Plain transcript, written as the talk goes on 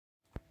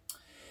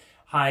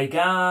Hi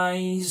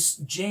guys,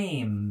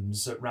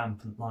 James at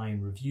Rampant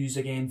Lion Reviews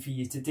again for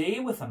you today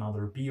with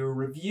another beer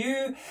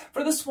review.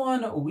 For this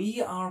one,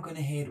 we are going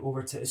to head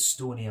over to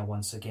Estonia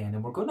once again,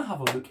 and we're going to have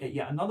a look at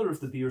yet another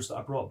of the beers that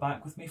I brought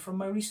back with me from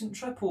my recent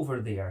trip over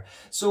there.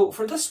 So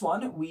for this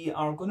one, we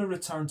are going to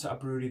return to a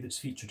brewery that's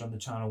featured on the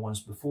channel once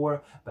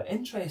before, but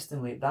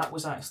interestingly, that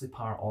was actually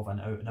part of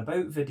an out and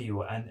about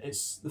video, and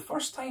it's the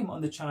first time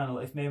on the channel,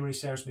 if memory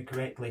serves me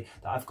correctly,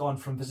 that I've gone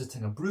from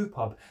visiting a brew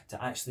pub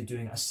to actually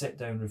doing a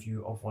sit-down review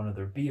of one of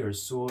their beers.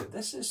 So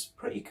this is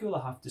pretty cool,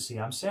 I have to say.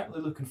 I'm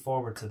certainly looking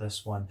forward to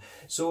this one.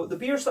 So the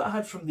beers that I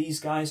had from these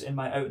guys in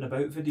my out and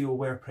about video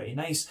were pretty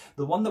nice.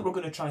 The one that we're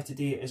going to try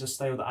today is a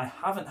style that I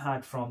haven't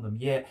had from them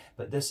yet,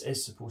 but this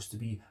is supposed to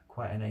be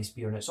quite a nice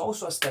beer, and it's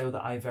also a style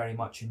that I very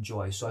much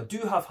enjoy. So I do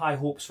have high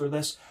hopes for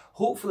this.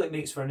 Hopefully it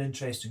makes for an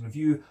interesting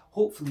review.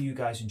 Hopefully you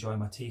guys enjoy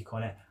my take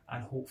on it,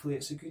 and hopefully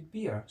it's a good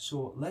beer.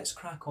 So let's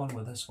crack on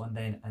with this one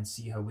then and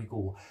see how we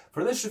go.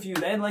 For this review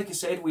then, like I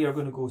said, we are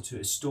going to go to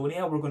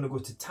Estonia. We're going to go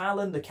to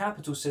Tallinn, the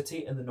capital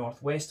city in the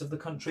northwest of the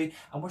country,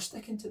 and we're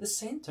sticking to the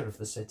centre of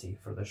the city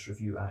for this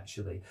review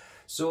actually.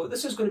 So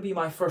this is going to be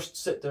my first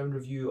sit-down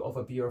review of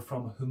a beer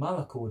from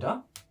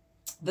Humalakoda.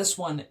 This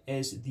one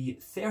is the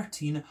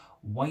 13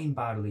 wine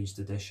barrel aged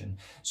edition.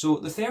 So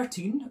the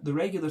 13, the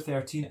regular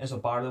 13 is a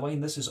barley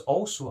wine. This is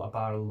also a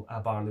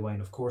barley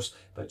wine, of course,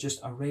 but just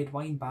a red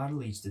wine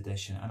barrel aged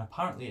edition. And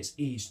apparently it's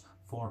aged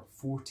for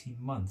 14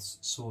 months.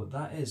 So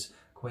that is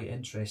quite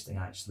interesting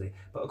actually.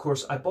 But of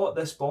course, I bought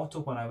this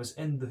bottle when I was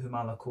in the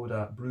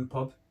Humalakoda brew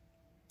pub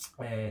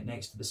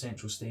next to the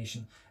central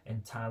station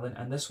in Tallinn,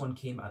 and this one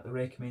came at the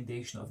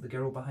recommendation of the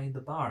girl behind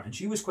the bar, and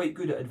she was quite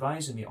good at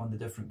advising me on the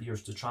different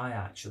beers to try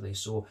actually,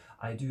 so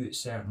I do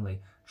certainly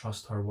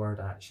trust her word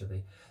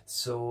actually.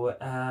 So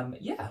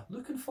yeah,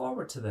 looking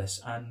forward to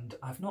this, and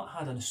I've not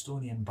had an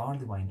Estonian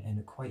barley wine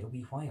in quite a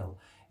wee while,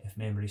 if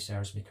memory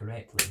serves me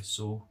correctly,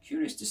 so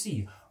curious to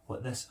see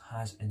what this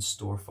has in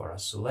store for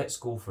us. So let's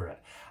go for it.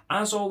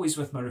 As always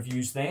with my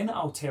reviews then,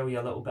 I'll tell you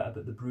a little bit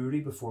about the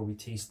brewery before we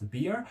taste the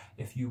beer.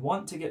 If you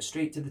want to get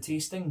straight to the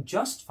tasting,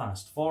 just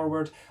fast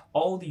forward.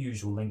 All the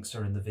usual links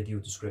are in the video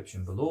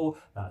description below.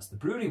 That's the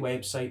brewery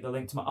website, the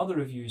link to my other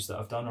reviews that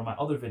I've done, or my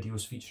other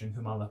videos featuring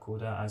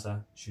Humalakoda, as I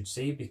should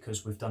say,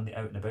 because we've done the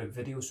out and about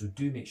video, so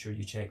do make sure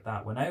you check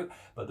that one out.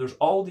 But there's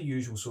all the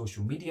usual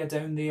social media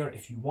down there.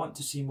 If you want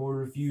to see more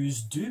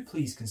reviews, do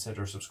please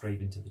consider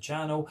subscribing to the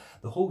channel.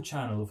 The whole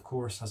channel, of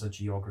course, has a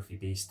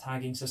geography-based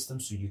tagging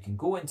system, so you can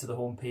go into the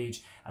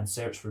homepage and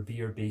search for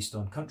beer based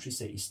on country,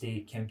 city,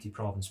 state, county,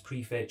 province,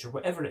 prefecture,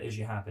 whatever it is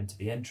you happen to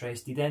be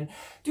interested in.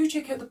 Do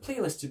check out the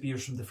playlist of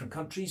beers from different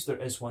countries. There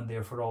is one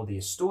there for all the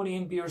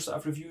Estonian beers that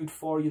I've reviewed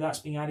for you. That's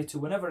being added to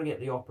whenever I get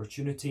the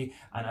opportunity,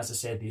 and as I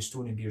said, the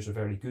Estonian beers are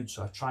very good,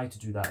 so I try to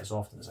do that as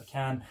often as I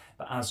can.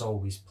 But as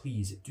always,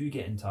 please do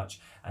get in touch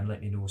and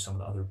let me know some of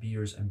the other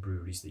beers and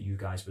breweries that you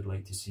guys would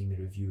like to see me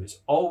review. It's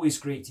always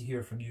great to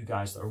hear from you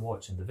guys that are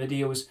watching the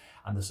videos,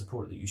 and the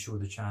support that you show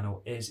the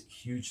channel is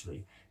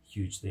hugely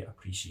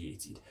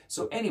appreciated.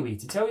 So anyway,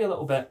 to tell you a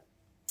little bit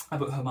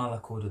about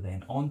Humalakoda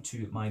then, on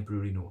to my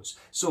brewery notes.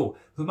 So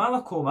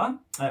Humalakoda,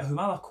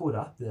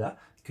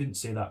 couldn't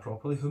say that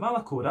properly,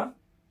 Humalakoda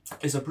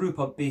is a brew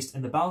pub based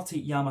in the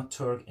Balti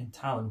Turg in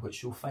Tallinn,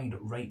 which you'll find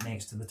right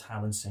next to the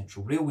Tallinn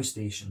Central Railway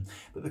Station.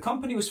 But the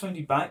company was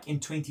founded back in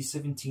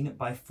 2017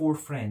 by 4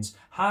 friends,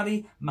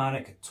 Harry,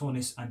 Marek,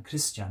 Tonis and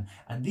Christian,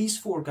 and these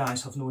 4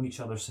 guys have known each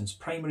other since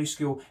primary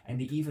school, and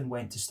they even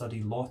went to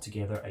study law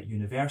together at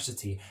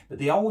university. But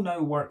they all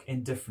now work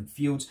in different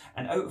fields,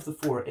 and out of the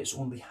 4 it's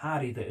only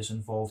Harry that is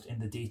involved in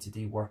the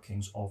day-to-day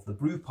workings of the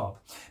brew pub.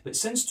 But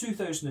since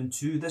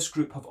 2002 this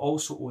group have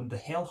also owned the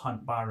Hell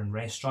Hunt bar and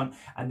restaurant,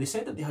 and they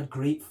said that they had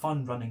great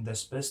fun running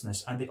this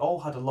business, and they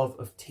all had a love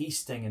of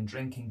tasting and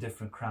drinking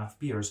different craft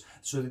beers,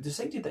 so they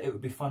decided that it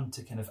would be fun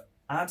to kind of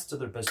add to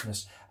their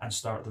business and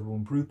start their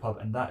own brew pub,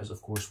 and that is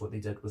of course what they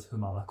did with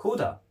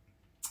Humalakoda.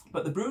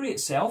 But the brewery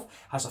itself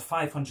has a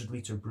 500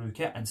 litre brew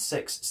kit and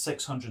 6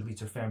 600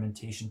 litre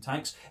fermentation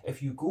tanks.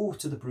 If you go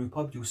to the brew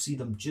pub, you'll see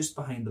them just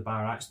behind the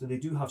bar actually. They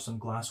do have some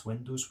glass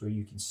windows where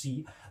you can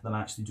see them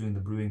actually doing the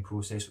brewing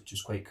process, which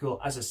is quite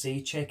cool. As I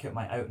say, check out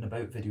my out and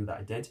about video that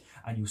I did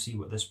and you'll see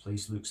what this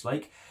place looks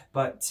like.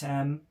 But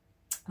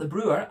the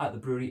brewer at the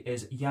brewery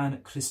is Jan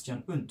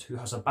Christian Unt, who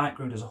has a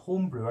background as a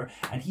home brewer,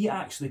 and he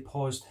actually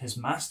paused his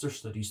master's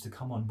studies to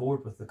come on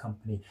board with the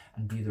company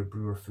and be their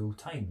brewer full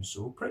time.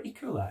 So pretty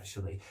cool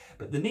actually.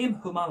 But the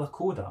name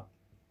Humalakoda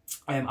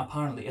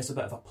apparently is a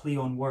bit of a play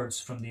on words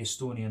from the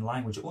Estonian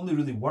language. It only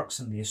really works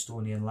in the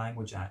Estonian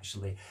language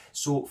actually.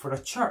 So for a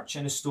church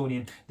in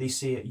Estonian, they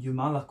say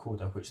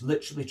Humalakoda, which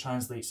literally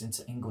translates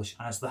into English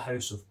as the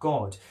house of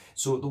God.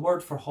 So the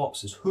word for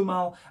hops is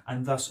humal,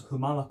 and thus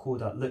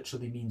Humalakoda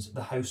literally means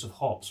the house of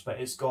hops, but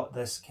it's got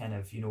this kind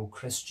of, you know,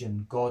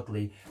 Christian,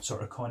 godly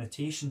sort of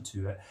connotation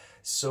to it.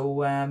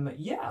 So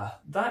yeah,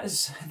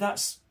 that's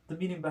the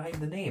meaning behind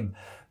the name.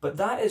 But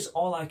that is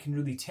all I can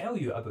really tell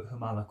you about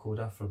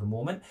Humalakoda for the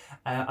moment.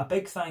 A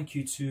big thank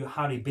you to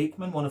Harry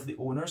Bakeman, one of the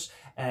owners.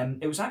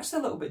 It was actually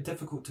a little bit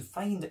difficult to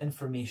find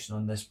information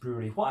on this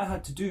brewery. What I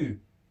had to do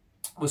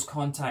was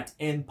contact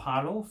Ian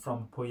Parrell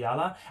from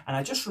Poyala, and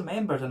I just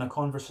remembered in a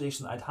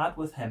conversation that I'd had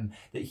with him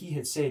that he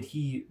had said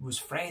he was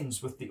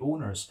friends with the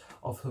owners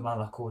of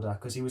Humalakoda,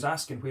 because he was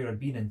asking where I'd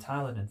been in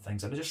Tallinn and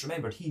things, and I just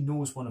remembered he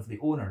knows one of the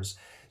owners.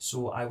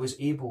 So I was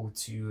able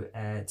to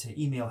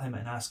email him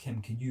and ask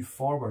him, can you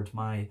forward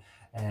my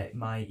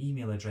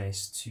email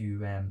address to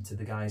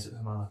the guys at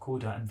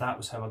Humalakoda, and that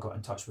was how I got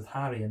in touch with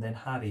Harry, and then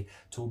Harry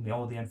told me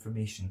all the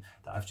information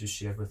that I've just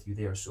shared with you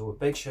there. So a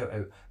big shout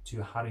out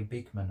to Harry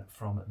Bakeman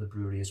from the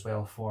brewery as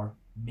well for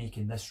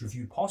making this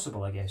review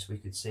possible, I guess we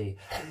could say.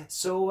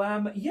 So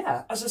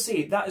yeah, as I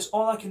say, that is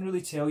all I can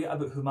really tell you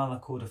about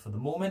Humalakoda for the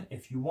moment.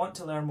 If you want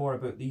to learn more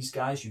about these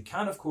guys, you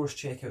can of course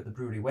check out the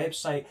brewery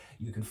website.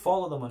 You can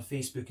follow them on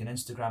Facebook and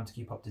Instagram to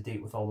keep up to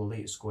date with all the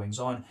latest goings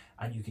on,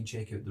 and you can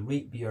check out the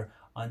Rate Beer,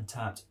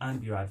 Untappd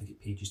and Beer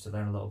Advocate pages to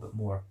learn a little bit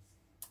more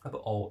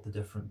about all the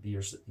different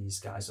beers that these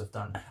guys have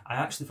done. I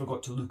actually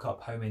forgot to look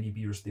up how many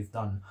beers they've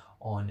done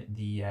on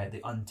the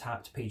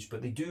Untappd page,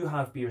 but they do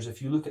have beers. If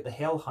you look at the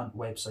Hell Hunt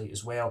website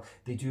as well,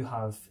 they do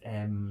have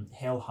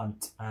Hell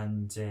Hunt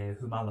and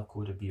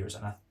Humalakoda beers,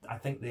 and I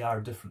think they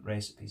are different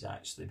recipes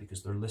actually,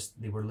 because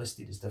they were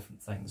listed as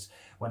different things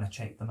when I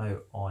checked them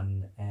out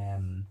on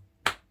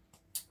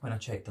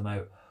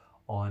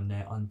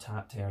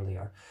Untappd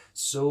earlier.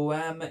 So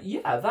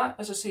yeah, that,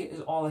 as I say,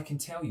 is all I can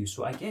tell you.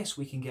 So I guess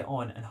we can get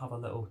on and have a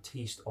little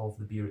taste of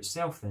the beer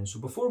itself then. So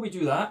before we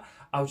do that,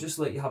 I'll just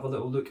let you have a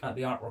little look at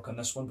the artwork on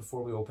this one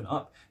before we open it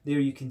up. There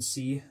you can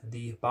see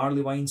the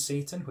Barleywine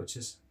Satan, which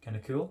is kind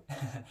of cool.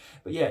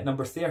 But yeah,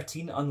 number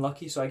 13,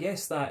 unlucky. So I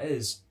guess that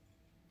is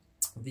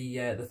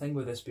the thing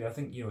with this beer. I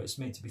think, you know, it's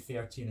meant to be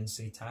 13 and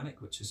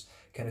satanic, which is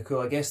kind of cool.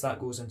 I guess that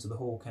goes into the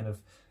whole kind of,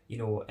 you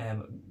know,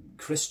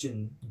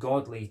 Christian,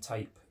 godly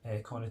type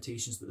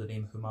connotations that the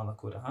name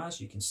Humalakoda has.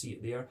 You can see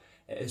it there.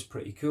 It is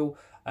pretty cool.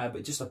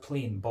 But just a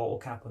plain bottle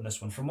cap on this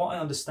one. From what I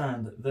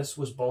understand, this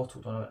was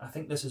bottled on I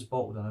think this is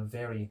bottled on a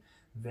very,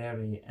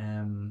 very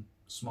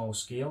small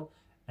scale.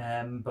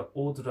 But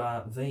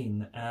Odra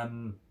Vein,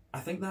 I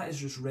think that is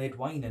just red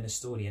wine in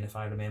Estonian, if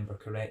I remember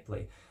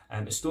correctly.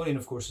 Estonian,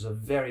 of course, is a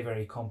very,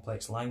 very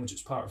complex language.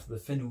 It's part of the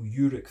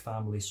Finno-Ugric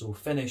family, so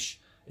Finnish,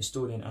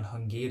 Estonian and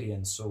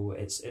Hungarian, so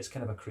it's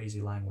kind of a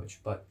crazy language,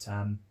 but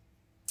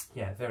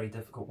yeah, very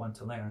difficult one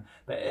to learn.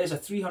 But it is a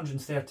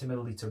 330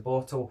 milliliter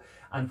bottle,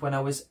 and when I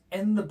was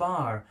in the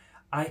bar,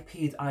 I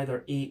paid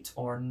either 8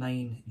 or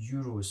 9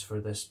 euros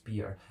for this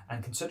beer,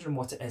 and considering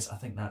what it is, I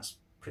think that's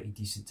pretty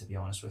decent, to be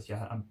honest with you.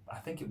 I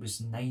think it was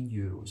 9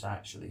 euros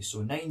actually,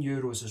 so 9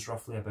 euros is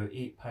roughly about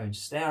 £8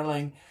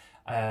 sterling.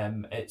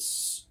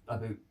 It's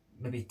about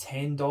maybe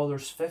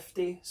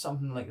 $10.50,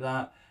 something like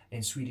that.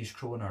 In Swedish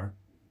kroner,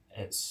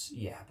 it's,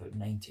 yeah, about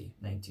 90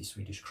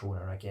 Swedish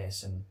kroner, I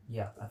guess. And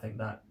yeah, I think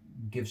that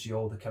gives you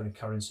all the current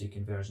currency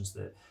conversions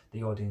that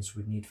the audience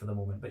would need for the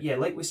moment. But yeah,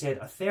 like we said,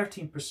 a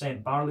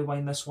 13% barley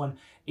wine, this one,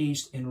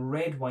 aged in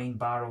red wine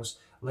barrels.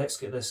 Let's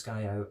get this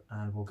guy out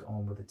and we'll get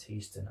on with the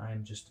tasting. I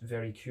am just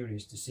very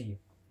curious to see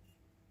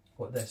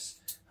what this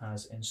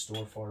has in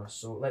store for us.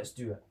 So let's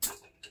do it.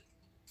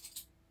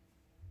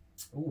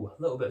 Ooh,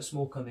 a little bit of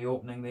smoke on the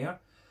opening there.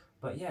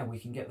 But yeah, we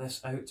can get this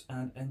out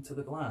and into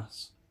the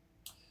glass.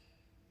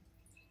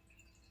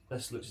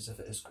 This looks as if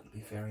it is going to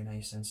be very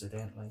nice,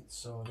 incidentally.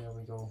 So there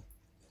we go.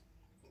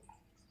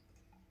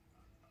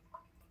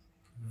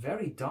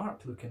 Very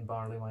dark looking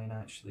barley wine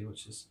actually,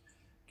 which is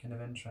kind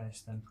of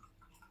interesting.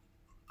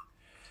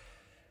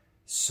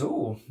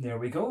 So there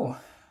we go.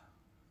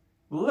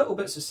 Little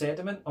bits of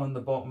sediment on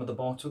the bottom of the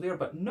bottle there,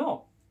 but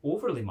not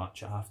overly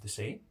much, I have to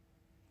say.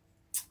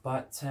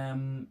 But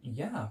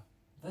yeah,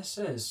 this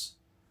is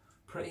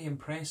pretty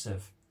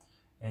impressive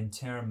in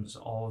terms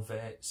of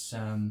its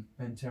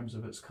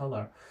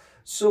colour.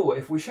 So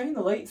if we shine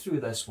the light through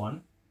this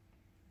one,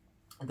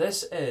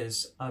 this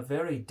is a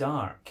very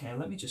dark.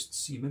 Let me just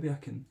see. Maybe I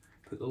can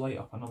put the light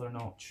up another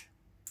notch.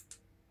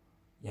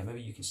 Yeah,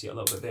 maybe you can see it a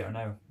little bit better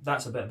now.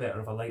 That's a bit better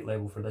of a light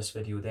level for this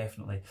video,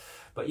 definitely.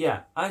 But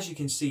yeah, as you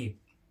can see,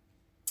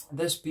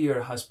 this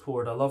beer has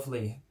poured a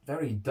lovely,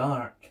 very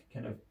dark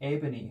kind of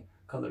ebony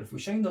colour. If we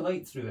shine the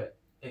light through it,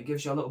 it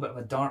gives you a little bit of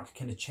a dark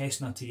kind of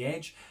chestnutty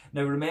edge.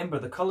 Now remember,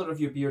 the colour of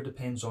your beer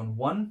depends on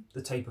 1,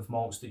 the type of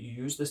malts that you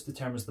use. This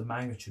determines the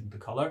magnitude of the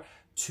colour.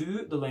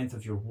 2, the length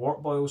of your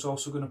wort boil is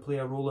also going to play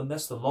a role in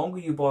this. The longer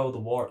you boil the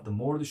wort, the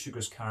more the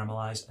sugars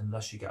caramelise, and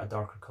thus you get a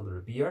darker colour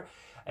of beer.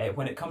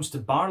 When it comes to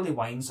barley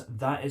wines,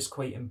 that is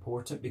quite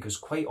important, because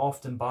quite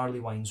often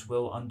barley wines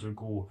will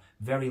undergo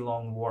very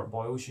long wort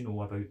boils, you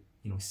know, about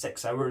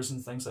 6 hours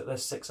and things like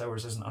this. 6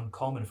 hours isn't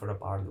uncommon for a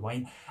barley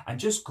wine. And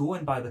just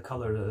going by the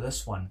colour of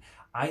this one,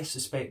 I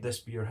suspect this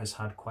beer has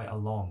had quite a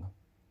long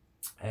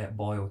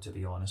boil, to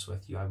be honest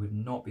with you. I would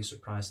not be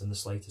surprised in the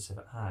slightest if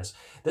it has.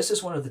 This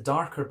is one of the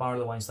darker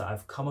barley wines that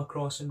I've come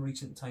across in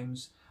recent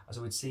times, as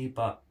I would say,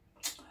 but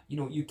you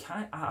know, you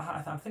can't,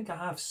 I think I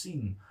have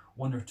seen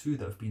one or two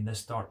that have been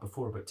this dark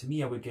before, but to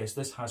me I would guess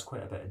this has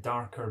quite a bit of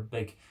darker,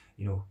 big,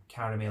 you know,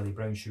 caramelly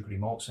brown sugary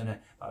malts in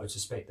it, but I would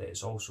suspect that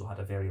it's also had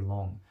a very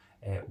long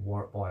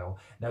wort boil.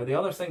 Now the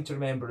other thing to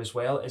remember as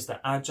well is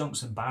that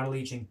adjuncts and barrel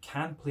aging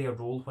can play a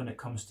role when it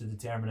comes to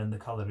determining the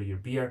colour of your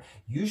beer.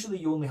 Usually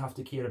you only have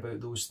to care about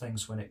those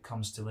things when it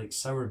comes to like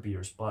sour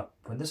beers, but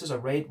when this is a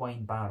red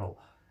wine barrel,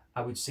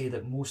 I would say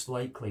that most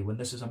likely when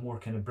this is a more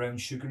kind of brown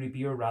sugary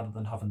beer rather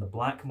than having the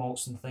black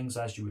malts and things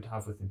as you would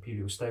have with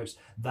imperial stouts,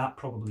 that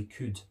probably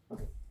could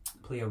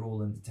play a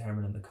role in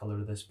determining the colour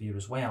of this beer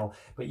as well.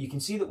 But you can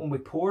see that when we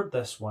poured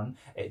this one,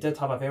 it did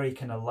have a very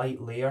kind of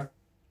light layer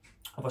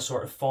of a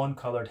sort of fawn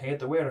coloured head.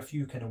 There were a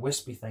few kind of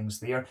wispy things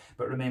there,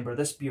 but remember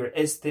this beer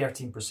is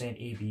 13%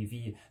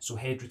 ABV, so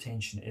head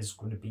retention is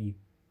going to be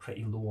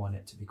pretty low on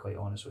it, to be quite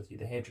honest with you.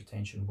 The head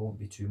retention won't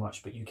be too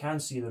much, but you can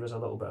see there is a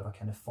little bit of a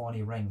kind of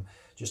fawny ring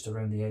just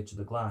around the edge of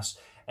the glass.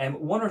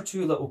 One or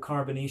two little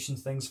carbonation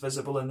things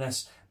visible in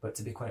this, but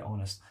to be quite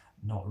honest,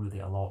 not really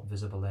a lot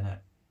visible in it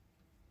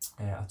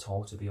at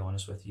all, to be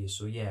honest with you.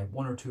 So yeah,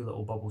 one or two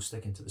little bubbles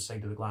sticking to the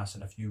side of the glass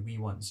and a few wee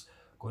ones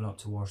going up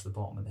towards the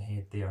bottom of the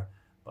head there.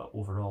 But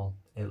overall,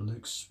 it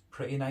looks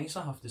pretty nice,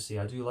 I have to say.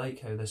 I do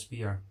like how this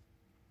beer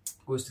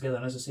goes together.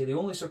 And as I say, the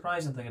only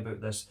surprising thing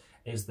about this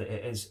is that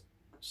it is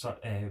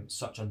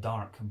such a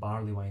dark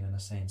barley wine in a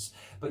sense.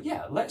 But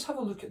yeah, let's have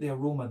a look at the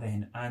aroma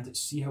then and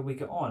see how we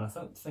get on. I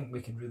don't think we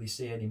can really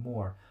say any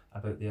more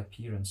about the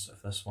appearance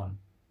of this one.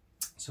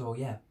 So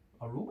yeah,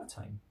 aroma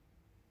time.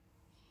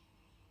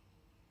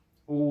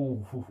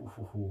 Oh,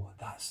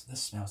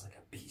 this smells like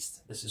a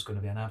beast. This is going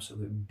to be an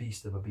absolute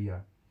beast of a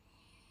beer.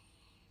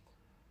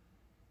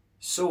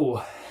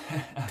 So,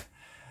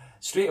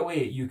 straight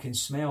away you can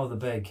smell the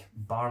big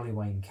barley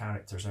wine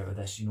characters out of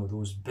this, you know,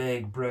 those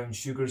big brown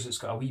sugars. It's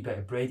got a wee bit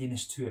of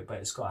breadiness to it, but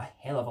it's got a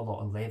hell of a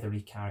lot of leathery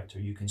character.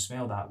 You can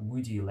smell that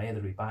woody,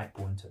 leathery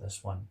backbone to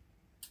this one,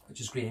 which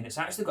is great. And it's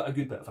actually got a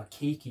good bit of a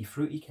cakey,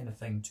 fruity kind of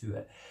thing to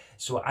it.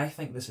 So I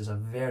think this is a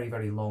very,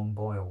 very long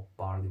boil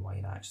barley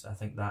wine, actually. I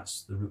think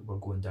that's the route we're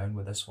going down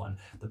with this one.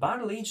 The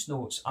barrel aged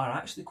notes are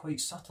actually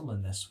quite subtle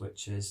in this,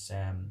 which is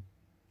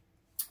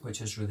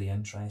really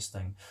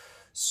interesting.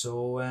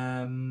 So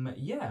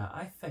yeah,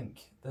 I think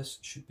this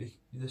should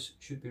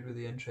be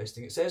really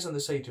interesting. It says on the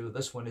side here that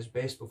this one is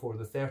best before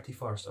the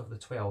 31st of the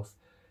 12th,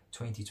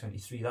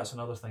 2023. That's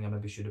another thing I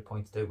maybe should have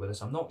pointed out with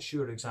this. I'm not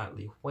sure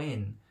exactly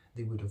when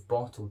they would have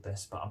bottled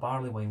this, but a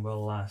barley wine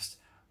will last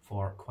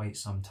for quite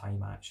some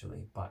time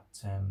actually. But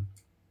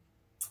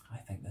I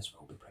think this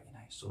will be pretty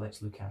nice. So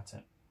let's look at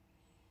it.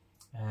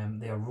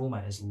 The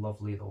aroma is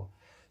lovely though.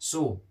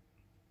 So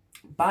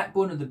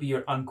backbone of the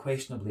beer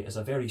unquestionably is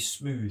a very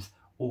smooth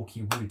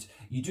oaky wood.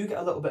 You do get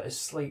a little bit of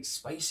slight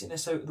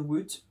spiciness out of the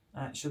wood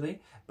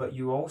actually, but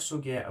you also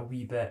get a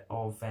wee bit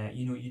of,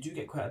 you know, you do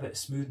get quite a bit of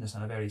smoothness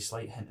and a very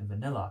slight hint of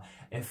vanilla.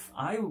 If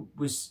I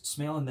was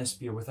smelling this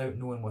beer without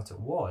knowing what it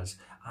was,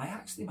 I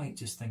actually might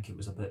just think it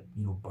was a bit,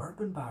 you know,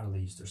 bourbon barrel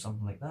aged or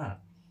something like that.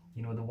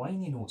 You know, the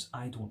winey notes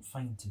I don't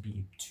find to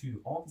be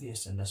too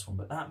obvious in this one,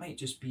 but that might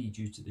just be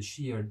due to the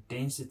sheer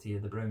density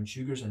of the brown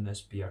sugars in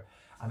this beer.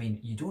 I mean,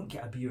 you don't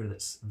get a beer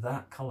that's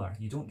that colour,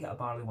 you don't get a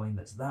barley wine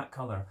that's that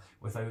colour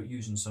without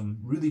using some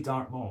really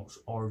dark malts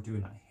or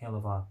doing a hell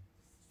of a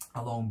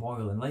long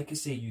boil. And like I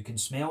say, you can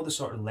smell the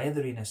sort of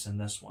leatheriness in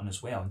this one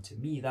as well, and to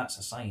me that's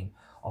a sign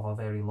of a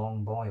very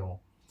long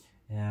boil.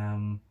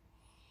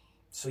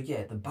 So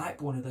yeah, the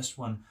backbone of this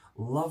one,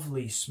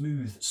 lovely,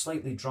 smooth,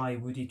 slightly dry,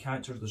 woody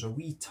character. There's a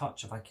wee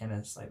touch of a kind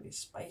of slightly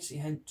spicy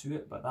hint to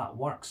it, but that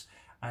works.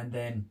 And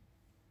then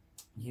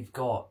you've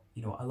got,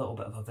 you know, a little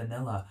bit of a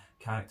vanilla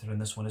character in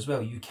this one as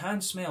well. You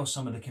can smell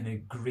some of the kind of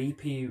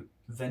grapey,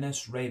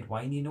 vinous, red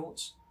winey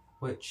notes,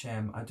 which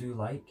I do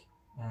like.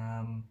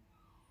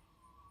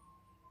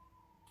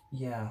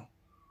 Yeah,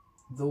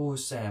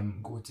 those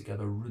go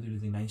together really,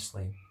 really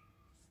nicely.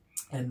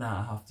 In that,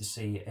 I have to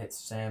say,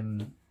 it's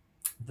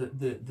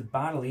the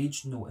barrel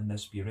aged note in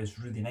this beer is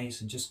really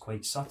nice and just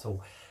quite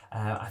subtle.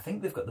 I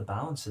think they've got the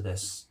balance of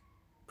this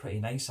pretty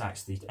nice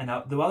actually. And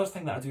the other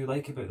thing that I do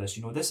like about this,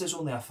 you know, this is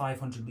only a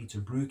 500 litre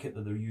brew kit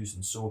that they're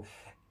using, so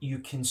you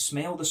can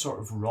smell the sort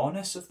of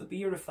rawness of the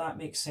beer, if that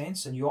makes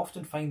sense. And you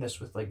often find this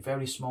with like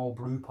very small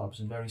brew pubs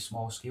and very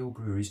small scale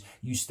breweries.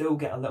 You still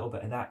get a little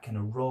bit of that kind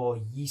of raw,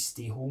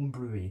 yeasty, home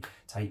brewy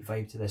type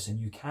vibe to this, and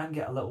you can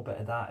get a little bit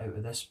of that out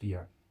of this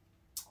beer.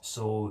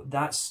 So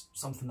that's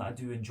something that I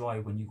do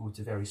enjoy when you go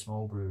to very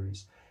small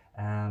breweries.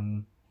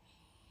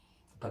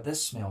 But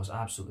this smells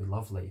absolutely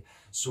lovely.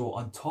 So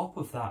on top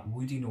of that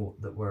woody note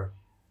that we're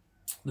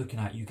looking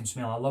at, you can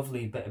smell a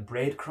lovely bit of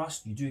bread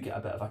crust. You do get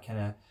a bit of a kind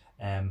of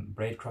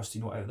bread crusty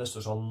note out of this.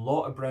 There's a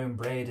lot of brown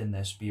bread in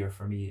this beer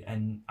for me,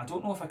 and I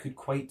don't know if I could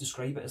quite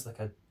describe it as like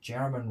a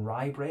German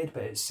rye bread,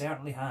 but it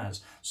certainly has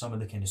some of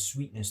the kind of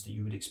sweetness that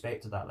you would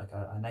expect of that, like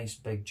a nice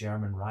big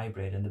German rye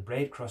bread. And the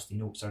bread crusty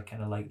notes are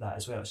kind of like that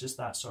as well. It's just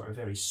that sort of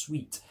very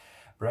sweet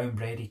brown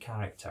bready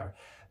character.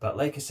 But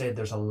like I said,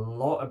 there's a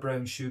lot of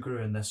brown sugar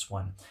in this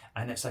one,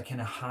 and it's a kind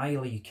of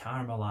highly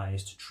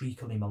caramelized,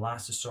 treacly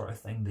molasses sort of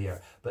thing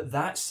there. But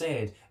that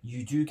said,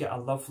 you do get a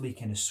lovely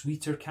kind of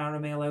sweeter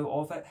caramel out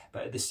of it,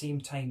 but at the same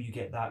time you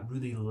get that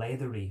really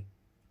leathery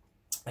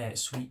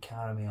sweet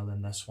caramel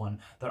in this one.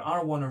 There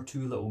are one or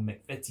two little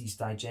McVitie's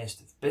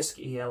digestive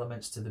biscuity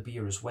elements to the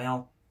beer as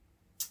well.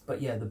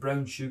 But yeah, the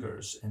brown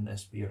sugars in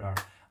this beer are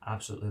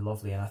absolutely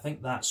lovely, and I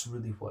think that's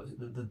really what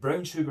the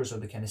brown sugars are,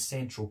 the kind of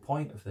central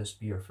point of this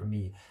beer for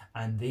me,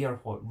 and they are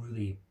what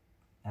really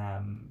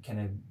kind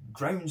of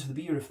grounds the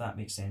beer, if that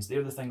makes sense.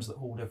 They're the things that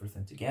hold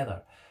everything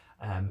together.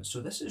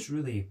 So this is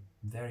really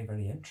very,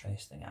 very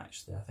interesting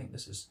actually. I think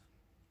this is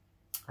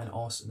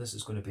this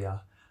is going to be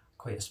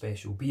quite a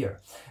special beer.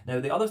 Now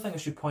the other thing I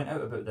should point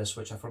out about this,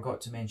 which I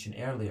forgot to mention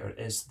earlier,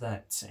 is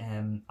that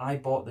I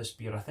bought this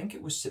beer, I think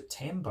it was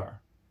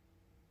September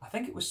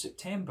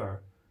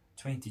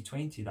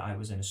 2020 that I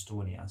was in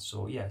Estonia.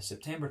 So yeah,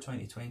 September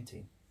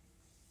 2020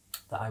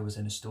 that I was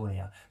in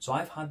Estonia. So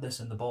I've had this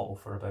in the bottle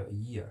for about a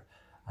year,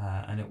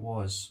 and it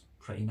was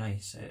pretty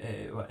nice.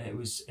 It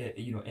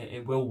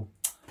will,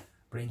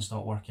 brain's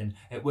not working,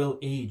 it will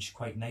age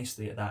quite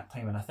nicely at that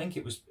time. And I think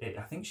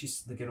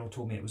the girl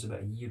told me it was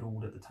about a year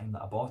old at the time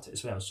that I bought it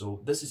as well. So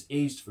this is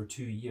aged for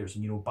 2 years,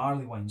 and you know,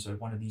 barley wines are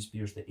one of these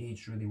beers that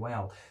age really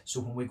well. So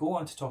when we go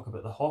on to talk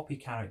about the hoppy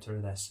character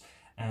of this,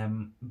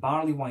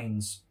 barley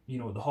wines, you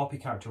know, the hoppy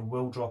character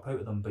will drop out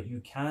of them, but you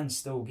can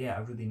still get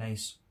a really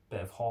nice bit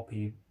of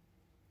hoppy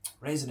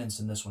resonance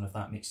in this one, if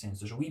that makes sense.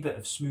 There's a wee bit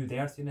of smooth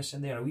earthiness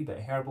in there, a wee bit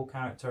of herbal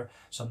character,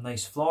 some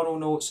nice floral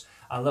notes,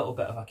 a little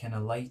bit of a kind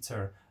of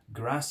lighter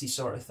grassy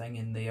sort of thing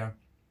in there,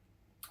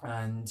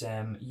 and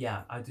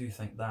yeah, I do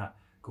think that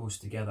goes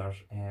together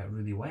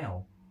really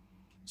well.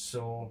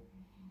 So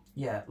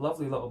yeah,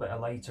 lovely little bit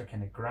of lighter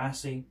kind of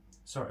grassy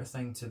sort of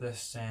thing to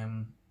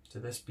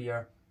this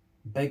beer.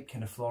 Big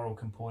kind of floral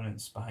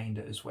components behind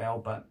it as well,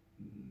 but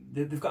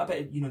they've got a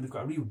bit of, you know, they've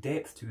got a real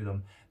depth to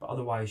them, but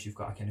otherwise you've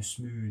got a kind of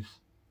smooth,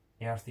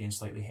 earthy and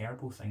slightly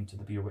herbal thing to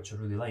the beer, which I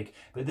really like.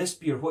 But this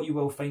beer, what you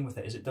will find with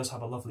it is it does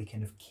have a lovely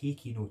kind of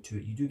cakey note to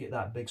it. You do get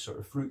that big sort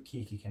of fruit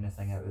cakey kind of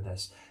thing out of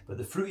this, but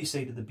the fruity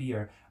side of the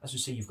beer, as we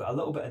say, you've got a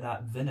little bit of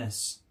that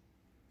vinous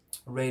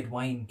red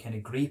wine kind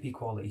of grapey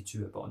quality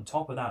to it, but on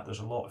top of that there's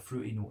a lot of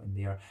fruity note in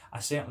there.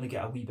 I certainly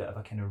get a wee bit of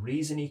a kind of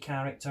raisiny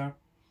character,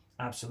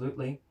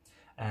 absolutely.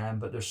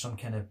 But there's some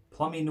kind of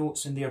plummy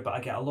notes in there, but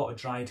I get a lot of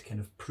dried kind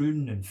of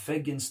prune and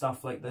fig and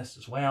stuff like this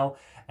as well.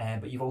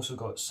 But you've also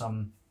got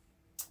some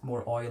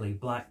more oily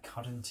black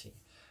curranty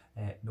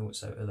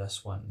notes out of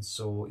this one.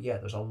 So yeah,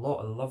 there's a lot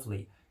of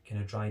lovely kind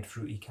of dried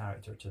fruity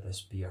character to this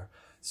beer.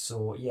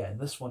 So yeah,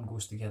 this one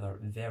goes together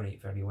very,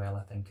 very well,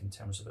 I think, in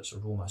terms of its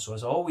aroma. So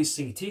as I always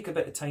say, take a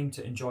bit of time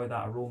to enjoy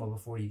that aroma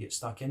before you get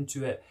stuck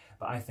into it.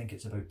 But I think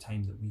it's about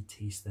time that we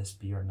taste this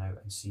beer now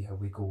and see how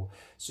we go.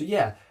 So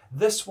yeah,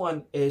 this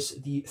one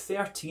is the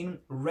 13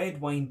 Red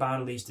Wine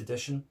Barrel Aged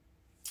Edition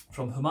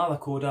from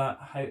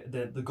Humalakoda,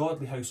 the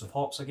Godly House of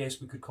Hops, I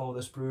guess we could call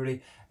this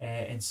brewery,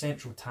 in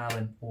central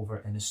Tallinn over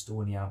in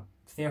Estonia.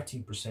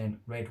 13%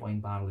 red wine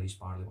barrel aged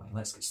barley wine.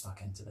 Let's get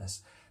stuck into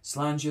this.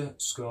 Slanja,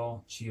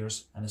 skål,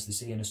 cheers, and as they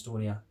say in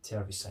Estonia,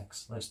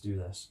 terviseks. Let's do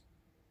this.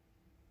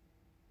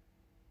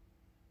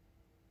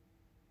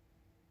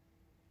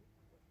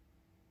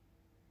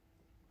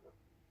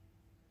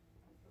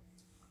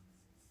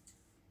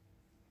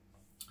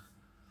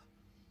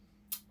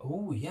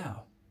 Oh yeah,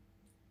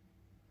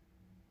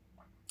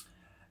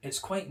 it's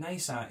quite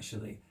nice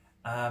actually.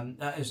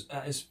 That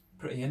is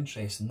pretty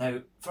interesting. Now,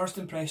 first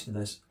impression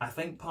of this, I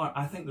think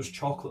there's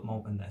chocolate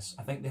malt in this.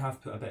 I think they have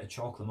put a bit of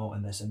chocolate malt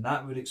in this, and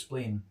that would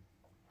explain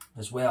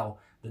as well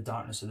the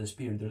darkness of this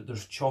beer.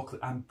 There's chocolate.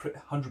 I'm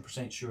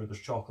 100% sure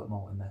there's chocolate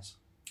malt in this.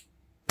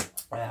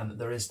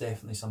 There is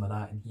definitely some of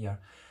that in here,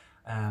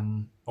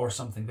 or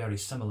something very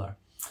similar.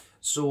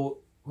 So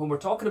when we're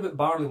talking about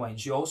barley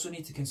wines, you also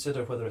need to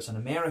consider whether it's an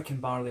American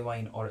barley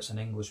wine or it's an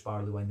English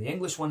barley wine. The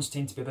English ones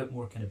tend to be a bit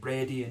more kind of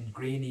bready and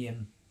grainy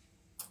and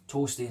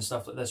toasty and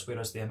stuff like this,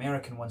 whereas the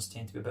American ones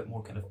tend to be a bit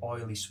more kind of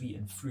oily, sweet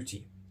and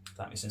fruity, if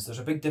that makes sense. There's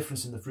a big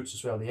difference in the fruits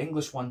as well. The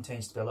English one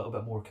tends to be a little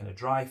bit more kind of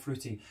dry,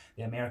 fruity.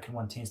 The American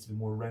one tends to be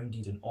more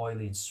rounded and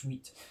oily and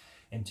sweet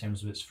in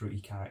terms of its fruity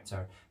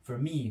character. For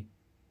me,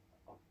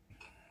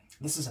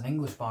 this is an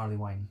English barley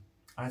wine.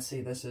 I'd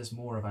say this is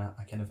more of a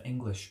kind of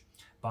English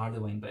barley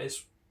wine, but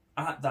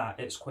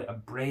it's quite a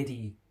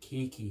bready,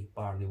 cakey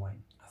barley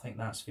wine. I think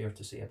that's fair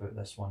to say about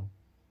this one.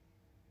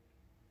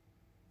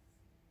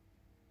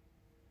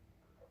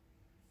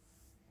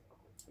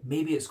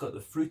 Maybe it's got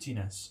the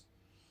fruitiness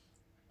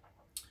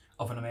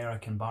of an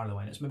American barley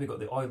wine. It's maybe got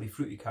the oily,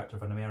 fruity character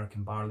of an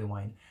American barley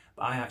wine,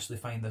 but I actually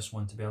find this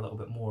one to be a little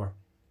bit more,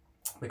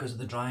 because of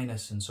the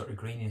dryness and sort of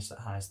graininess it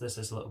has, this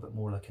is a little bit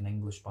more like an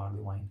English barley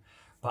wine.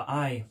 But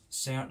I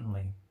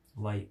certainly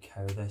like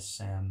how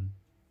this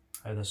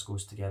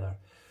goes together.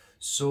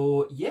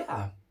 So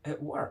yeah,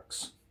 it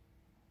works.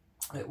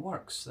 It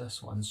works,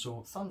 this one.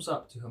 So thumbs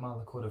up to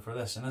Humalakoda for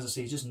this. And as I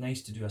say, it's just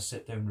nice to do a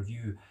sit-down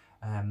review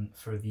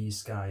for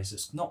these guys.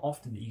 It's not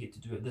often that you get to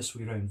do it this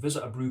way around.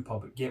 Visit a brew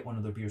pub, get one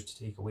of their beers to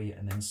take away,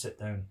 and then sit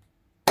down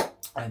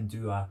and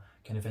do a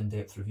kind of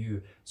in-depth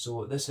review.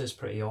 So this is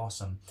pretty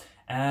awesome.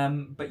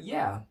 But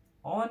yeah,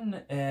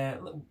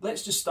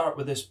 let's just start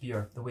with this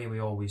beer the way we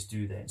always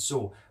do then.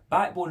 So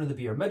backbone of the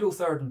beer, middle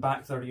third and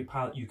back third of your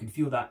palate, you can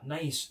feel that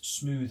nice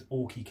smooth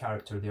oaky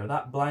character there.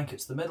 That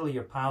blankets the middle of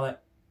your palate,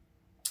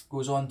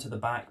 goes on to the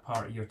back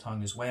part of your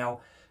tongue as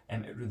well.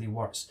 It really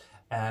works.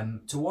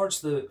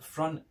 Towards the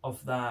front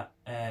of that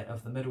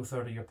of the middle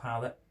third of your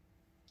palate,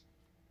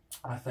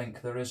 I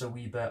think there is a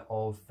wee bit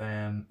of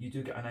you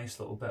do get a nice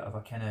little bit of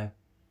a kind of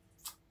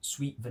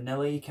sweet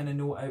vanilla kind of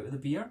note out of the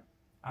beer.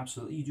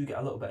 Absolutely, you do get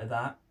a little bit of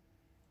that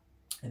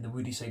in the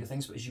woody side of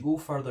things. But as you go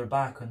further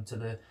back onto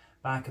the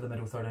back of the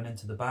middle third and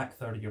into the back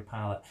third of your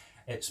palate,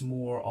 it's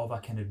more of a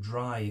kind of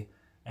dry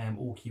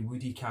oaky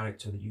woody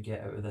character that you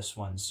get out of this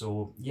one.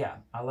 So yeah,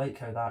 I like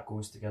how that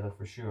goes together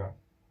for sure.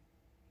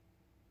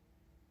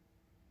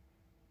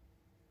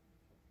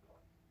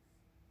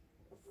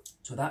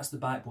 So that's the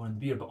backbone of the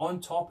beer. But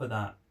on top of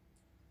that,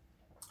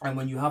 and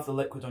when you have the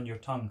liquid on your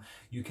tongue,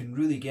 you can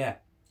really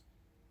get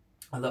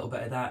a little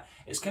bit of that.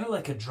 It's kind of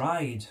like a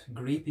dried,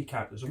 grapey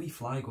character. There's a wee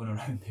fly going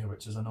around there,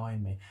 which is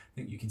annoying me. I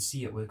think you can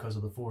see it because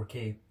of the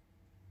 4K.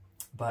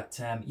 But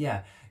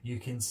yeah, you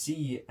can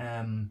see,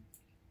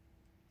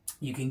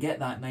 you can get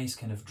that nice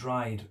kind of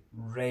dried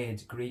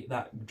red,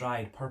 that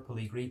dried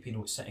purpley grapey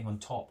note sitting on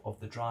top of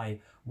the dry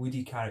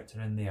woody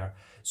character in there.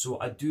 So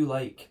I do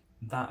like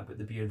that about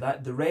the beer.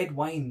 That the red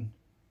wine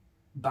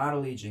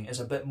barrel aging is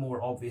a bit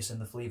more obvious in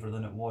the flavour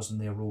than it was in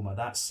the aroma.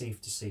 That's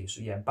safe to say.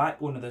 So yeah,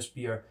 backbone of this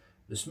beer,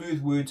 the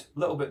smooth wood, a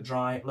little bit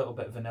dry, a little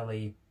bit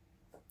vanilla-y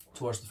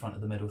towards the front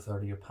of the middle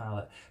third of your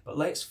palate. But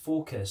let's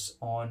focus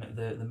on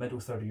the middle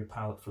third of your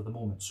palate for the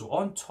moment. So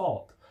on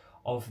top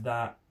of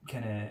that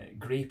kind of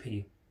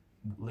grapey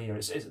layer,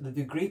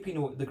 the grapey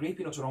note. The grapey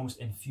notes are almost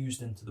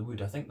infused into the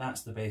wood. I think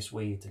that's the best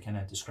way to kind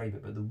of describe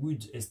it. But the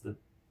wood is the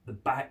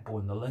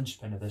backbone, the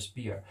linchpin of this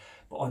beer.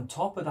 But on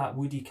top of that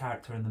woody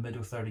character in the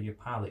middle third of your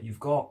palate,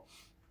 you've got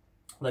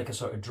like a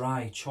sort of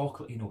dry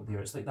chocolatey note there.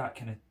 It's like that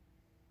kind of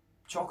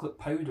chocolate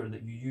powder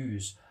that you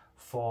use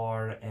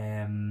for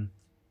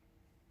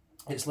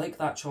it's like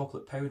that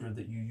chocolate powder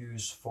that you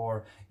use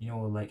for, you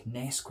know, like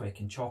Nesquik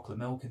and chocolate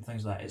milk and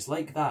things like that. It's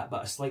like that,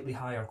 but a slightly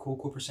higher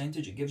cocoa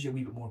percentage. It gives you a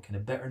wee bit more kind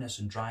of bitterness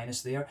and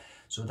dryness there.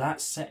 So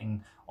that's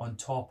sitting on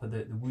top of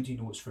the woody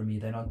notes for me.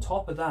 Then on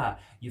top of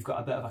that, you've got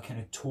a bit of a kind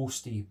of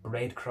toasty,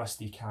 bread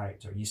crusty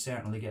character. You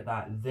certainly get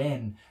that.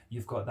 Then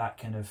you've got that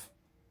kind of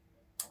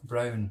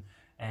brown,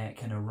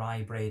 kind of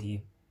rye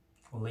bready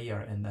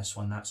layer in this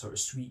one, that sort of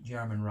sweet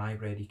German rye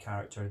bready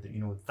character that, you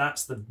know,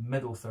 that's the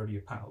middle third of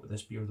your palate with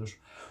this beer. There's,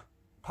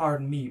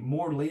 pardon me,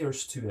 more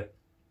layers to it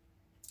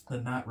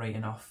than that, right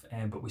enough,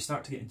 but we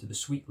start to get into the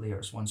sweet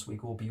layers once we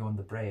go beyond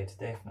the bread,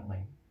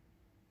 definitely.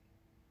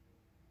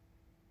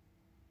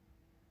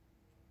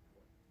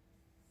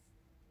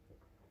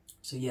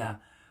 So yeah,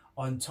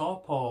 on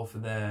top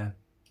of that,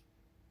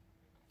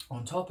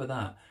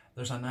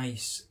 there's a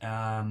nice,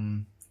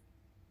 on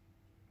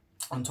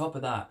top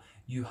of that,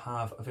 you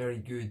have a very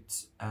good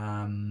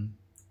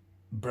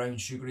brown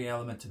sugary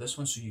element to this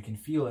one. So you can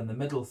feel in the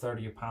middle third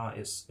of your palate,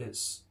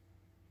 it's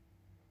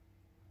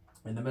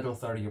in the middle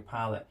third of your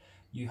palate,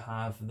 you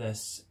have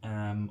this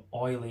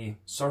oily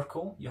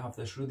circle. You have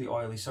this really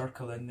oily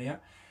circle in there.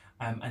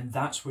 And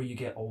that's where you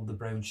get all the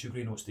brown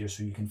sugary notes there.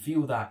 So you can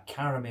feel that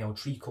caramel,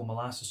 treacle,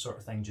 molasses sort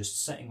of thing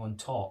just sitting on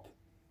top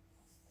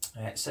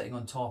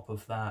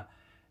of that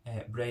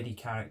bready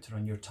character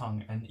on your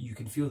tongue. And you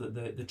can feel that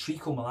the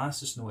treacle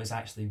molasses note is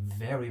actually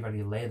very,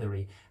 very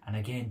leathery. And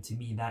again, to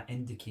me, that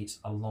indicates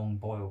a long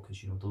boil,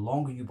 because, you know, the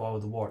longer you boil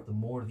the wort, the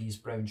more these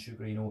brown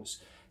sugary notes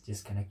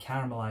just kind of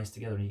caramelize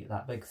together, and you get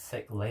that big,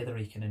 thick,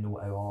 leathery kind of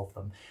note out of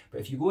them. But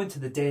if you go into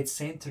the dead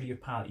centre of your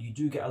palate, you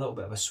do get a little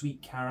bit of a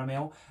sweet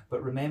caramel.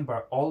 But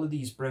remember, all of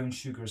these brown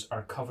sugars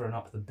are covering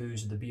up the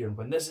booze of the beer. And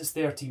when this is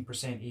 13%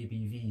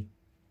 ABV,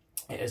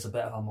 it is a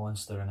bit of a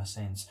monster in a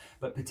sense.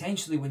 But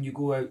potentially when you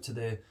go out to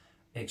the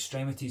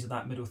extremities of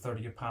that middle third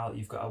of your palate,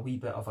 you've got a wee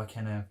bit of a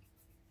kind of,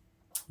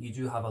 you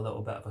do have a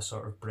little bit of a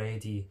sort of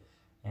bready,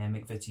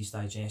 McVitie's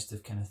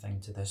digestive kind of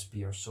thing to this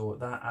beer. So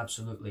that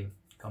absolutely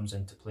comes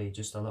into play,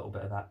 just a little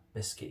bit of that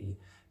biscuity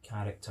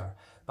character.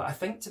 But I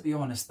think, to be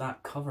honest,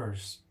 that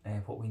covers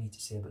what we need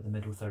to say about the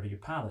middle third of your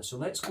palate. So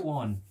let's go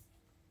on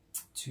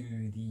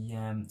to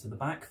the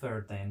back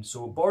third then.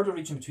 So border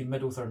region between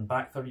middle third and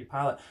back third of your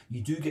palate,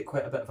 you do get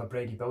quite a bit of a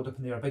bready build-up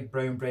in there, a big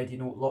brown bready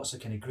note, lots of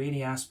kind of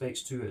grainy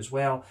aspects to it as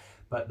well.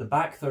 But the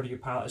back third of your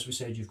palate, as we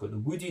said, you've got the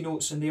woody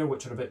notes in there,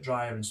 which are a bit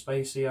drier and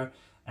spicier.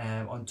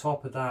 On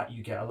top of that,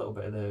 you get a little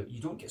bit of the,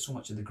 you don't get so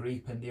much of the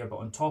grape in there, but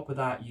on top of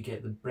that, you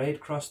get the bread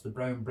crust, the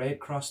brown bread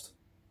crust.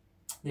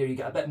 There you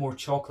get a bit more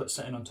chocolate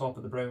sitting on top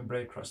of the brown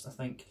bread crust, I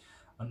think,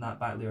 on that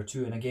back layer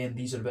too. And again,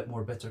 these are a bit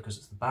more bitter because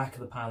it's the back of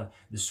the palate.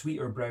 The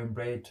sweeter brown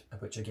bread,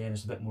 which again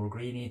is a bit more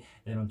grainy.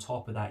 Then on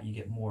top of that, you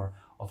get more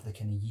of the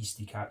kind of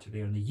yeasty character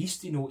there. And the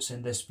yeasty notes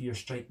in this beer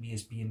strike me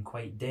as being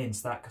quite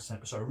dense, that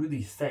sort of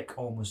really thick,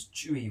 almost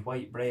chewy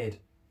white bread,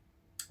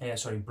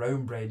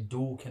 brown bread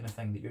dough kind of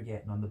thing that you're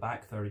getting on the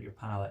back third of your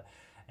palate.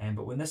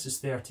 But when this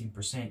is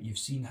 13%, you've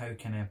seen how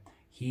kind of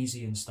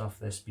hazy and stuff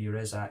this beer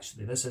is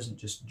actually. This isn't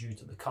just due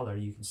to the colour,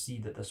 you can see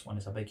that this one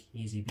is a big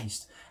hazy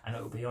beast, and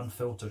it'll be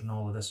unfiltered and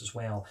all of this as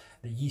well.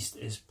 The yeast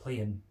is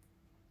playing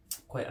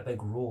quite a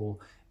big role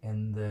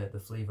in the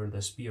flavour of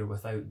this beer,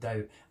 without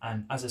doubt.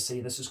 And as I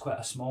say, this is quite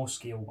a small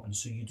scale one,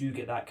 so you do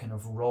get that kind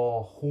of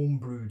raw,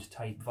 homebrewed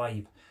type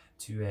vibe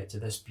to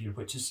this beer,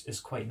 which is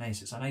quite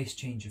nice. It's a nice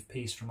change of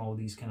pace from all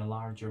these kind of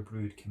larger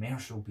brewed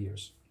commercial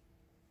beers.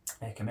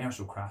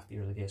 Commercial craft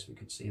beers, I guess we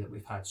could say, that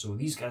we've had. So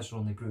these guys are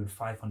only brewed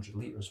 500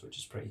 litres, which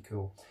is pretty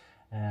cool.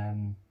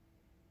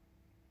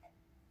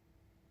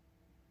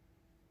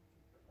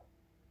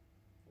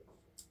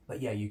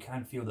 But yeah, you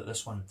can feel that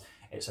this one,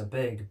 it's a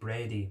big,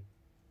 bready,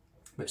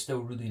 but still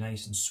really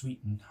nice and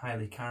sweet and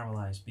highly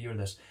caramelised beer.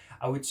 This,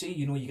 I would say,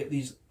 you know, you get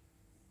these,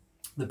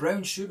 the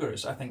brown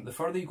sugars, I think the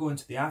further you go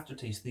into the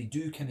aftertaste, they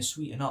do kind of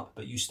sweeten up,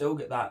 but you still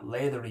get that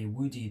leathery,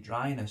 woody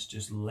dryness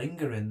just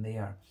lingering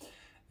there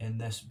in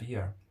this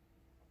beer.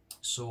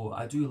 So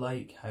I do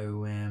like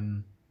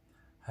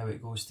how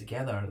it goes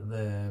together.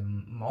 The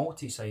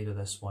malty side of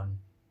this one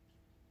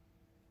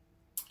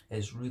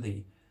is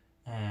really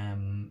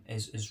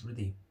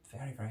really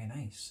very, very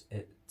nice.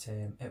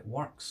 It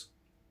works.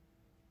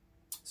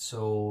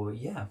 So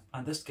yeah,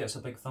 and this gets a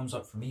big thumbs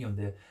up for me on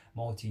the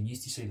malty and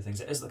yeasty side of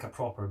things. It is like a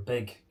proper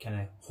big kind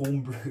of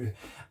homebrew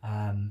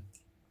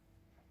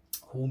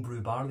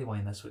barley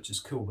wine, this, which is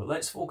cool. But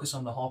let's focus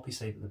on the hoppy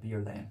side of the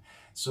beer then.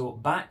 So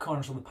back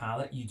corners of the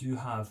palate, you do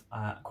have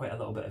quite a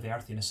little bit of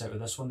earthiness out of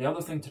this one. The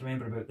other thing to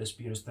remember about this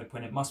beer is that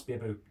when it must be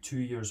about 2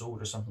 years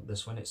old or something,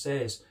 this when it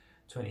says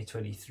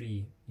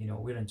 2023, you know,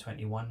 we're in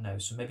 21 now,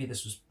 so maybe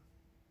this was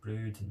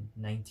brewed in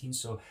 19,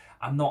 so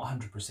I'm not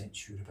 100%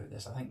 sure about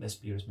this. I think this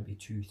beer is maybe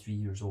 2-3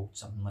 years old,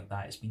 something like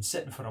that. It's been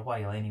sitting for a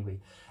while anyway,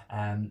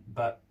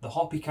 but the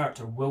hoppy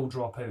character will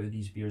drop out of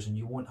these beers and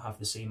you won't have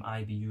the same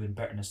IBU and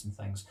bitterness and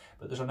things,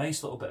 but there's a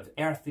nice little bit of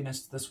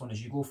earthiness to this one.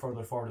 As you go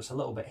further forward, it's a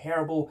little bit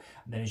herbal,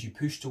 and then as you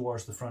push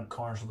towards the front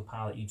corners of the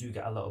palate, you do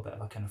get a little bit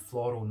of a kind of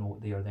floral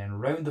note there. Then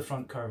around the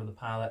front curve of the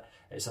palate,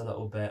 it's a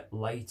little bit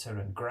lighter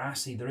and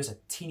grassy. There is a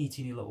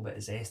teeny little bit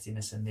of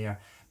zestiness in there,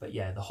 but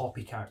yeah, the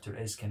hoppy character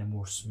is kind of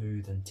more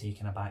smooth and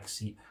taking a back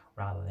seat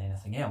rather than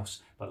anything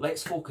else. But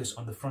let's focus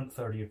on the front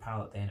third of your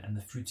palate then and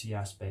the fruity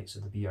aspects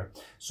of the beer.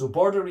 So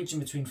border region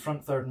between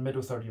front third and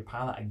middle third of your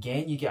palate,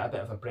 again you get a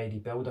bit of a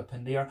bready build up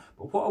in there,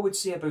 but what I would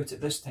say about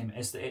it this time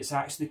is that it's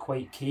actually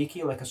quite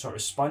cakey, like a sort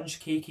of sponge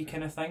cakey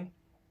kind of thing,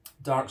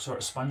 dark sort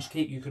of sponge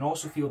cake. You can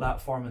also feel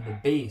that forming the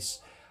base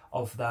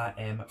of that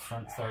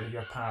front third of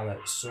your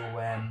palate. So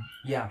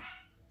yeah,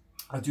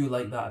 I do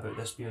like that about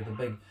this beer, the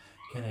big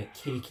kind of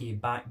cakey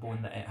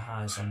backbone that it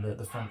has on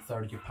the front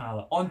third of your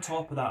palate. On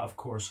top of that, of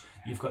course,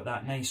 you've got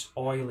that nice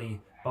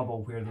oily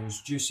bubble where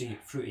those juicy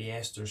fruity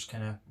esters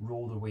kind of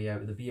roll their way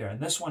out of the beer. And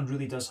this one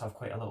really does have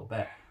quite a little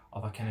bit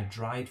of a kind of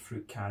dried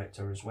fruit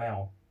character as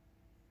well.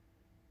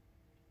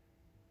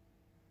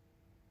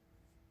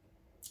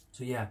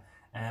 So yeah,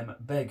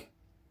 big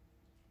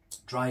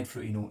dried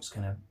fruity notes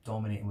kind of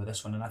dominating with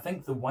this one, and I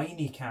think the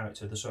winey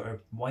character, the sort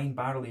of wine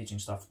barrel aging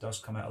stuff, does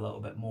come out a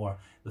little bit more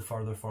the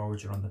further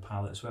forward you're on the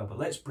palate as well. But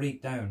let's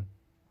break down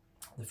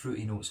the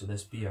fruity notes of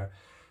this beer.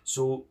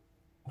 So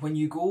when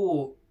you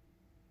go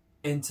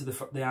into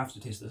the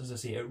aftertaste, as I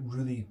say,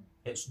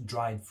 it's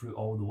dried fruit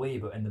all the way,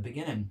 but in the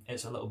beginning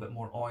it's a little bit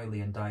more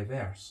oily and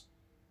diverse.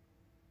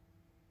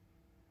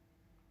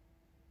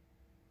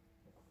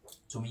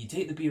 So when you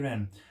take the beer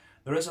in,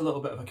 there is a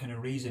little bit of a kind of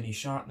raisiny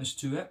sharpness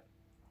to it,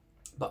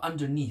 but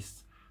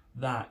underneath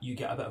that you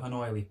get a bit of an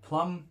oily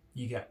plum,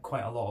 you get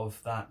quite a lot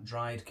of that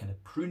dried kind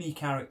of pruny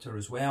character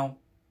as well.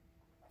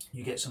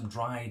 You get some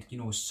dried, you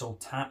know,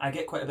 sultan. I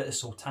get quite a bit of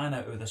sultana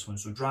out of this one,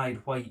 so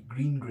dried white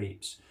green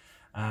grapes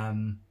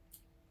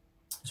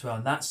as well,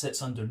 and that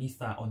sits underneath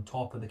that on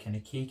top of the kind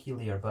of cakey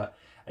layer. But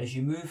as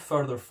you move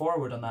further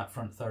forward on that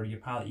front third of your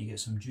palate, you get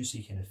some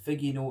juicy kind of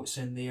figgy notes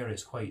in there.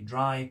 It's quite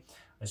dry,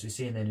 as we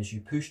say, and then as you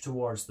push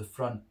towards the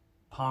front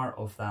part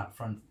of that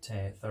front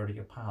third of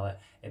your palate,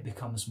 it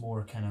becomes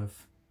more kind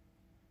of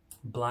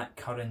black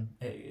currant.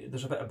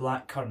 There's a bit of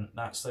black currant,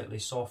 that slightly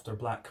softer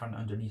black currant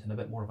underneath, and a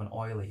bit more of an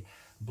oily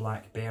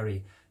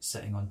blackberry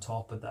sitting on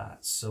top of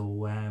that.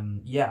 So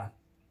yeah,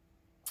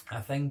 I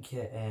think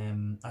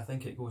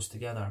it goes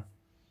together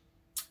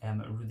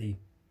really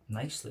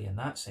nicely in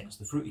that sense.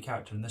 The fruity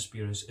character in this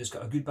beer is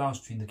got a good balance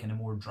between the kind of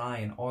more dry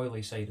and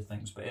oily side of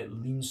things, but it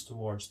leans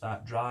towards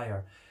that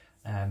drier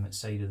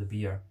side of the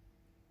beer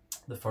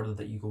the further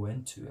that you go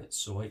into it.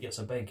 So it gets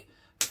a big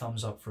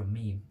thumbs up from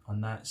me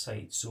on that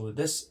side. So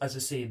this, as I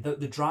say,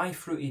 the dry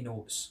fruity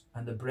notes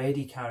and the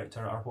bready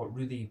character are what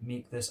really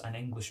make this an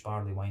English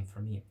barley wine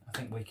for me. I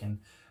think we can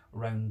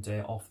round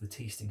off the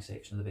tasting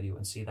section of the video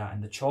and say that.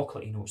 And the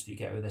chocolatey notes that you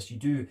get out of this, you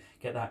do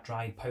get that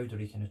dry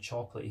powdery kind of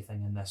chocolatey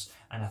thing in this,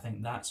 and I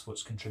think that's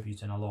what's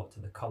contributing a lot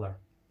to the colour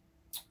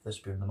this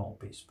beer in the malt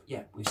base. But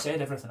yeah, we've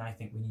said everything I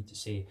think we need to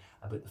say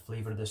about the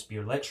flavour of this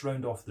beer. Let's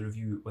round off the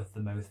review with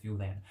the mouthfeel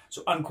then.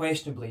 So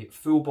unquestionably,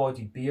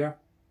 full-bodied beer.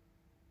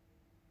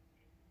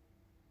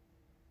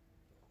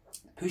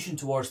 Pushing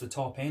towards the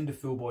top end of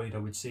full-bodied, I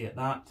would say at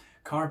that.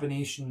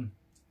 Carbonation,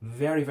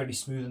 very, very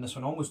smooth in this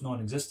one, almost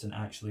non-existent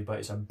actually, but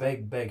it's a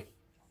big, big,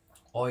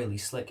 oily,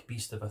 slick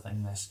beast of a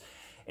thing, this.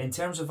 In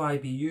terms of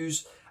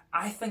IBUs,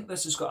 I think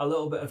this has got a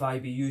little bit of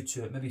IBU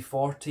to it, maybe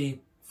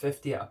 40,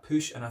 50 at a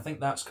push, and I think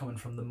that's coming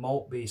from the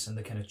malt base and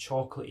the kind of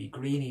chocolatey,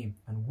 grainy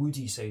and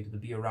woody side of the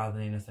beer rather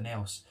than anything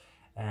else.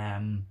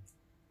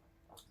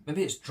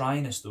 Maybe it's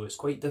dryness though. It's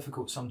quite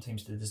difficult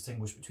sometimes to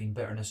distinguish between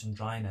bitterness and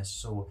dryness,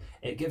 so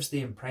it gives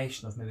the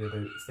impression of maybe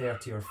about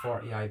 30 or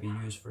 40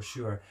 IBUs for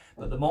sure.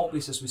 But the malt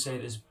base, as we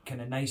said, is kind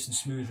of nice and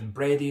smooth and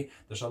bready.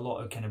 There's a lot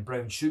of kind of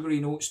brown sugary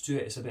notes to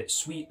it. It's a bit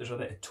sweet. There's a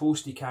bit of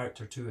toasty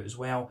character to it as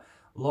well.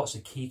 Lots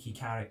of cakey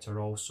character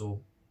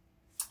also.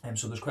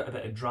 So there's quite a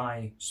bit of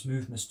dry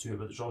smoothness to it,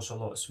 but there's also a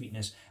lot of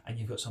sweetness, and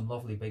you've got some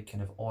lovely big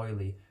kind of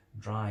oily,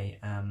 dry,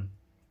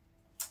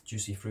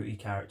 juicy fruity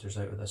characters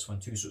out of this one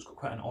too. So it's got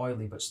quite an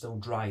oily but still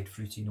dried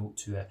fruity note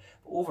to it.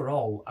 But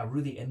overall, a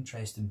really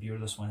interesting beer,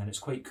 this one, and it's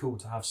quite cool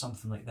to have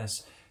something like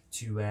this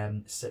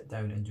to sit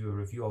down and do a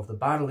review of. The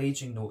barrel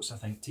aging notes, I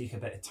think, take a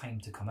bit of time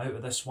to come out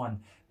of this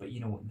one, but you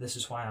know, this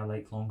is why I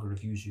like longer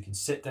reviews. You can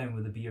sit down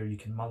with the beer, you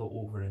can mull it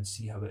over and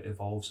see how it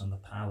evolves on the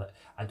palate.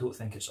 I don't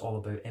think it's all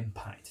about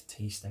impact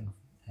tasting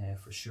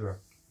for sure.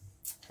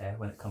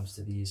 When it comes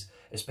to these,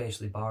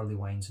 especially barley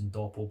wines and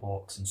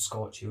doppelbocks and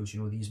Scotch ales,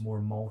 you know, these more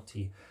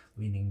malty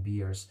leaning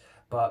beers.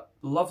 But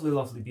lovely,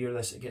 lovely beer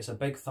this. It gets a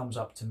big thumbs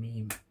up to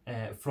me,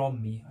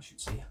 from me, I should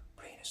say.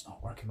 Brain is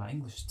not working, my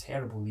English is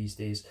terrible these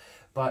days.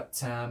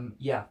 But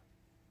yeah,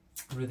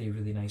 really,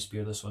 really nice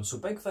beer, this one. So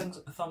big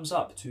thumbs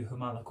up to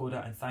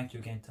Humalakoda, and thank you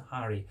again to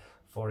Harry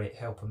for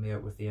helping me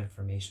out with the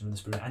information on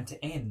this beer, and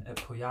to N at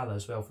Koyala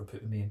as well for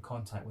putting me in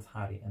contact with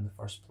Harry in the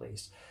first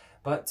place.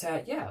 But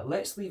yeah,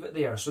 let's leave it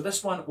there. So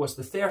this one was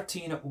the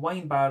 13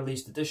 wine barrel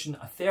aged edition,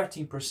 a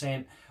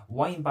 13%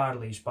 wine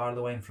barrel aged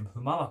barley wine from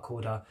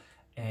Humalakoda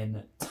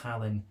in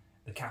Tallinn,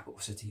 the capital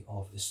city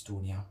of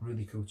Estonia.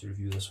 Really cool to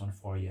review this one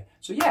for you.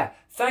 So yeah,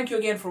 thank you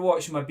again for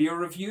watching my beer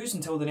reviews.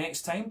 Until the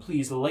next time,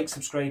 please like,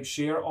 subscribe,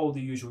 share, all the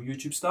usual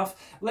YouTube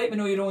stuff. Let me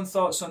know your own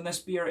thoughts on this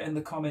beer in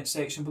the comment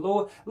section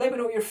below. Let me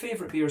know what your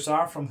favourite beers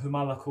are from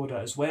Humalakoda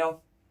as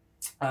well.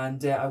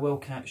 And I will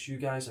catch you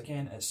guys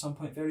again at some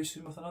point very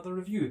soon with another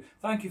review.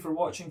 Thank you for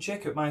watching.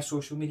 Check out my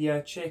social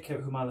media, check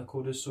out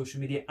Humalakoda's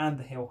social media and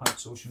the Hell Hunt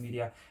social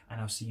media,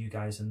 and I'll see you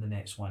guys in the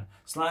next one.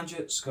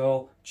 Slàinte,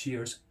 Skull,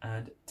 cheers,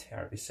 and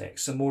Tervisek.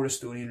 Some more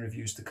Estonian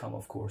reviews to come,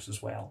 of course,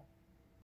 as well.